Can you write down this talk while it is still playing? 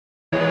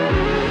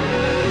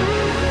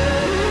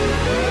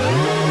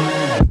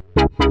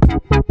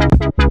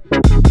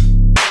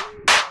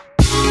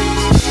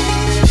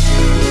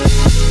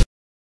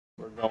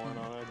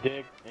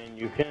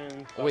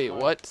Wait,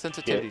 what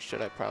sensitivity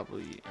should I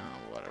probably...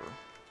 whatever.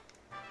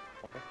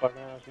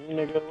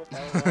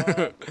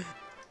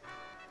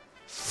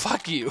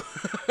 Fuck you!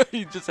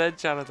 You just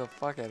headshotted the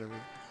fuck out of me.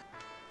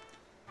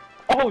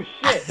 Oh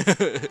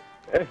shit!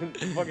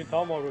 Fucking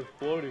Tomahawk was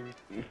floating.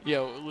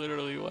 Yo,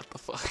 literally, what the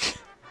fuck?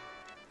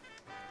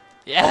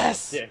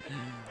 Yes! Yeah.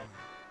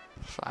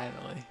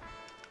 Finally.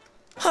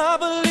 I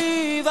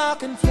believe I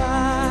can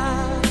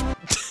fly.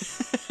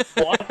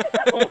 What?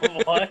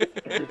 What?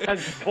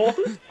 That's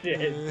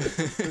bullshit.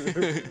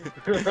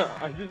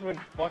 I just went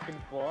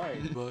fucking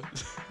flying. But...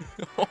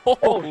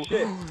 Oh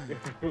shit.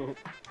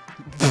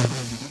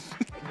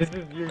 This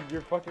is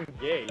you're fucking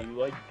gay. You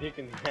like dick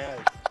in the ass.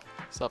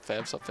 Sup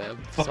fam, sup fam,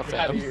 Fuck sup out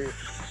fam. of here.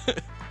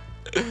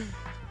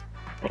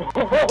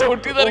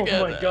 Don't do that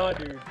again. Oh my god,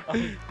 dude.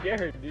 I'm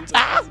scared, dude.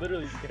 That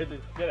literally scared the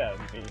shit out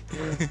of me.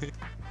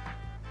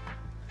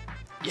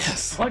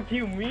 Yes. Fuck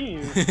you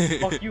mean?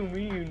 Fuck you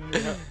mean?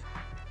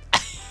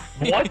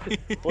 What?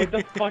 What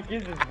the fuck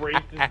is this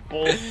racist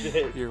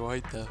bullshit? You're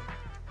white though.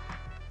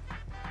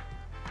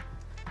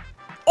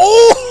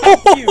 Oh!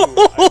 Fuck you!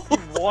 I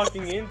keep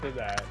walking into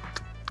that.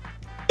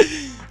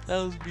 That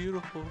was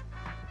beautiful.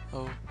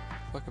 Oh,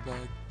 fuck a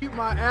bag. Eat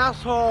my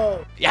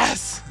asshole.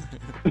 Yes!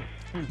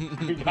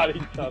 We got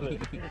each other.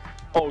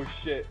 Oh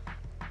shit.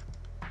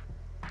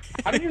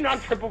 How did you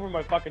not trip over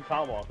my fucking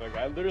tomahawk? Like,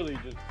 I literally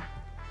just...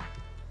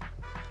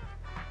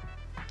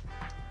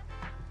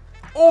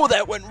 Oh,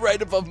 that went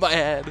right above my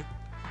head.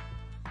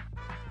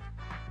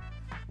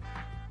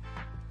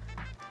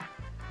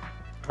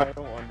 I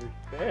don't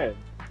understand.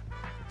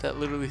 That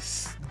literally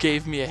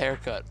gave me a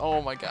haircut.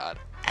 Oh my god.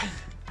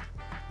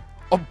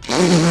 Oh.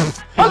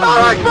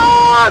 Allah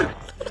Akbar!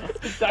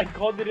 I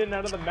called it in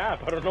out of the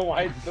map. I don't know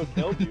why it still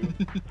killed you.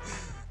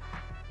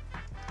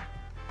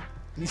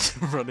 He's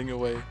running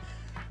away.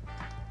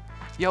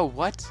 Yo,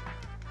 what?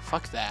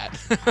 Fuck that.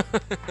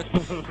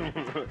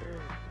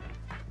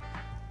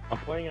 I'm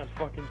playing on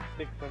fucking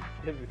 6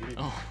 sensitivity.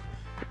 Oh.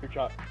 Good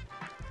shot.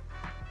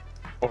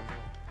 Oh no.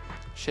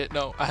 Shit,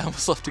 no. I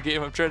almost left the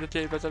game. I'm trying to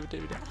change my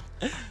sensitivity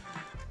down.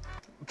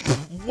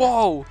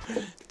 Whoa!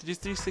 Did you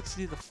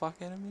 360 the fuck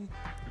out of me?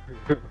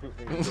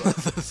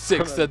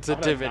 6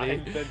 sensitivity. On a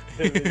 9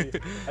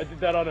 sensitivity. I did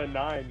that on a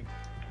 9.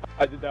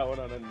 I did that one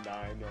on a 9.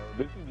 No,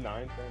 this is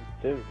 9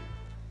 sensitivity.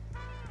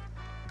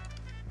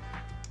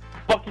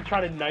 Fuck, you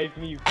trying to knife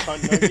me, you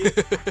cunt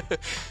nugget?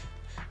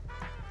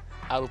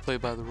 I will play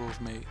by the rules,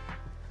 mate.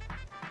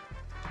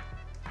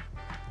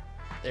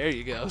 There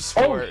you go,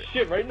 sport. Oh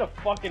shit, right in the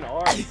fucking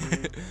arm,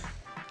 dude.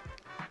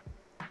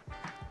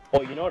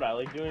 Oh, you know what I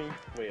like doing?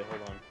 Wait,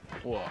 hold on.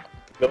 What?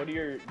 Go to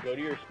your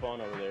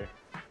spawn over there.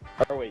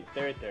 Or wait,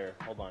 stay right there.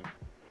 Hold on.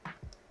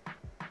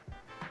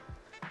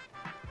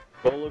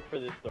 Go look for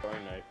this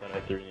throwing knife that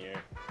I threw in the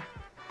air.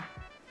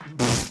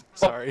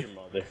 Sorry. Fuck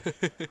your mother.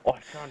 Oh,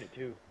 I found it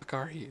too. Fuck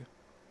are you?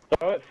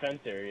 Throw it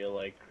fence area,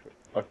 like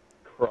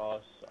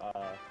across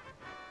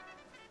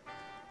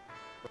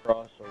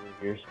over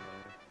here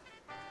somewhere.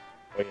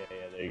 Oh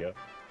yeah, there you go.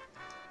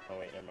 Oh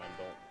wait, never mind.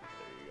 Don't.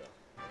 There you go.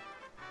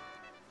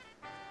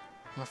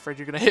 I'm afraid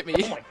you're gonna hit me.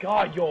 Oh my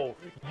god, yo!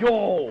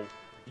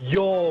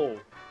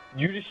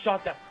 You just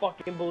shot that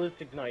fucking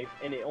ballistic knife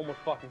and it almost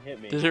fucking hit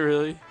me. Did it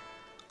really?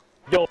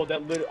 Yo,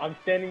 I'm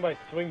standing by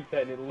swing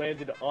set and it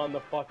landed on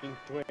the fucking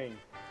swing.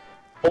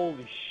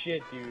 Holy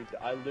shit, dude.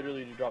 I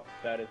literally just dropped the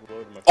fattest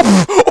load of my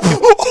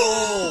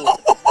Oh!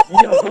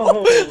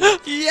 Yo!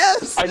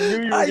 Yes! I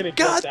knew you were gonna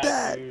got get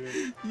that,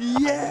 dude.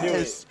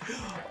 Yes!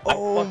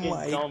 Oh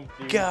my jumped,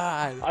 dude.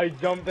 god! I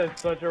jumped at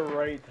such a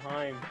right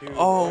time, too.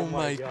 Oh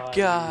my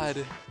god!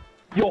 Dude.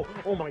 Yo,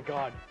 oh my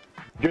god.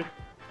 Just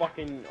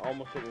fucking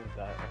almost hit me with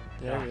that.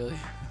 Oh yeah, really?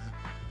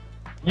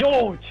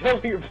 Yo, chill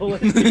your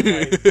ballistic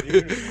knife,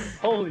 dude.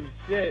 Holy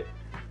shit.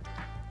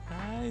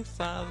 I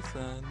saw the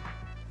sun.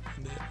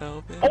 And it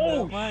opened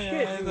Oh up my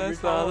shit, eyes. dude. I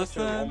saw the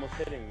sun. Almost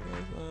hitting me. I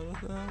saw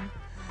the sun.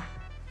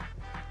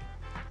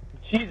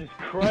 Jesus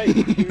Christ,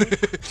 dude.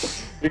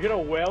 You're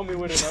gonna whale me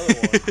with another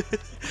one.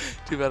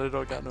 Too bad I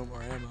don't got no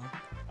more ammo.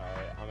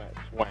 Alright, I'm at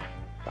swang.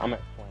 I'm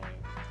at swang.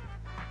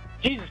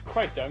 Jesus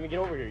Christ, I didn't even get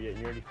over here yet and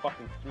you already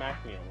fucking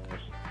smacked me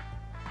almost.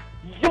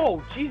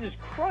 Yo, Jesus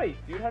Christ,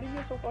 dude, how do you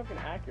get so fucking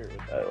accurate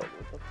with that? Like,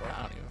 what the fuck?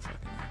 I don't even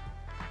fucking know.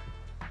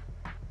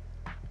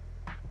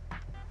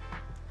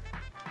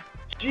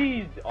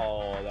 Jeez,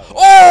 oh, that was...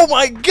 Oh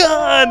my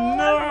god,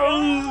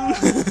 no!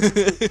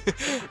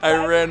 I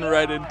ran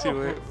right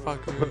into it.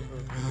 Fuck me.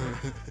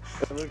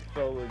 It looks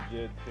so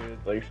legit, too.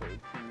 It's like so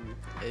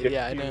cute.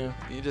 Yeah, I know.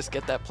 You just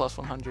get that plus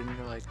 100 and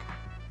you're like,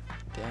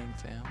 dang,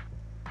 fam.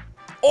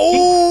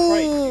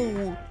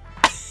 Oh!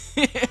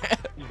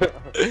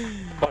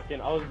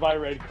 Fucking, I was by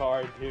red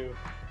card, too.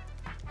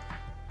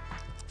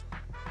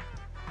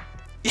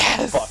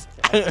 Yes! Fuck,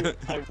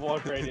 I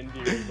walk right into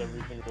yours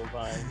every single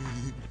time.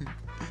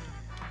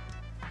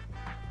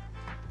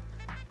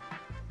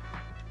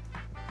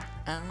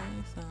 I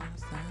saw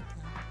something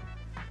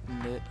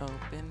and it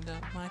opened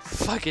up my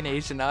fucking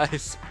Asian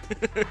eyes.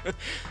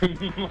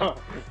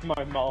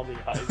 my Molly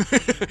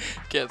eyes.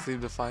 Can't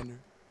seem to find her.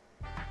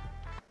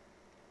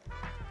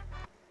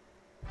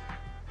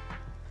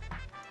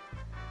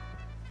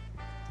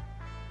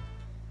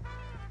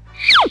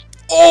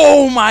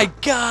 Oh my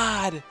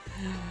god!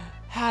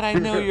 How'd I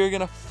know you were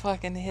gonna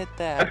fucking hit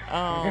that?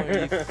 Oh,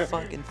 you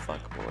fucking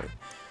fuckboy.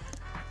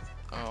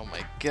 Oh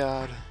my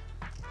god.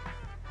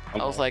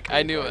 I was like,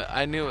 I knew it.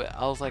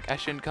 I was like, I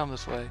shouldn't come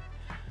this way.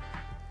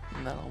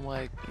 And then I'm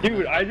like,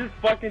 dude, I just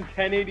fucking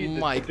 1080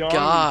 my the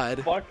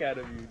god. fuck out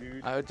of you,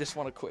 dude. I just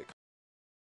want to quit.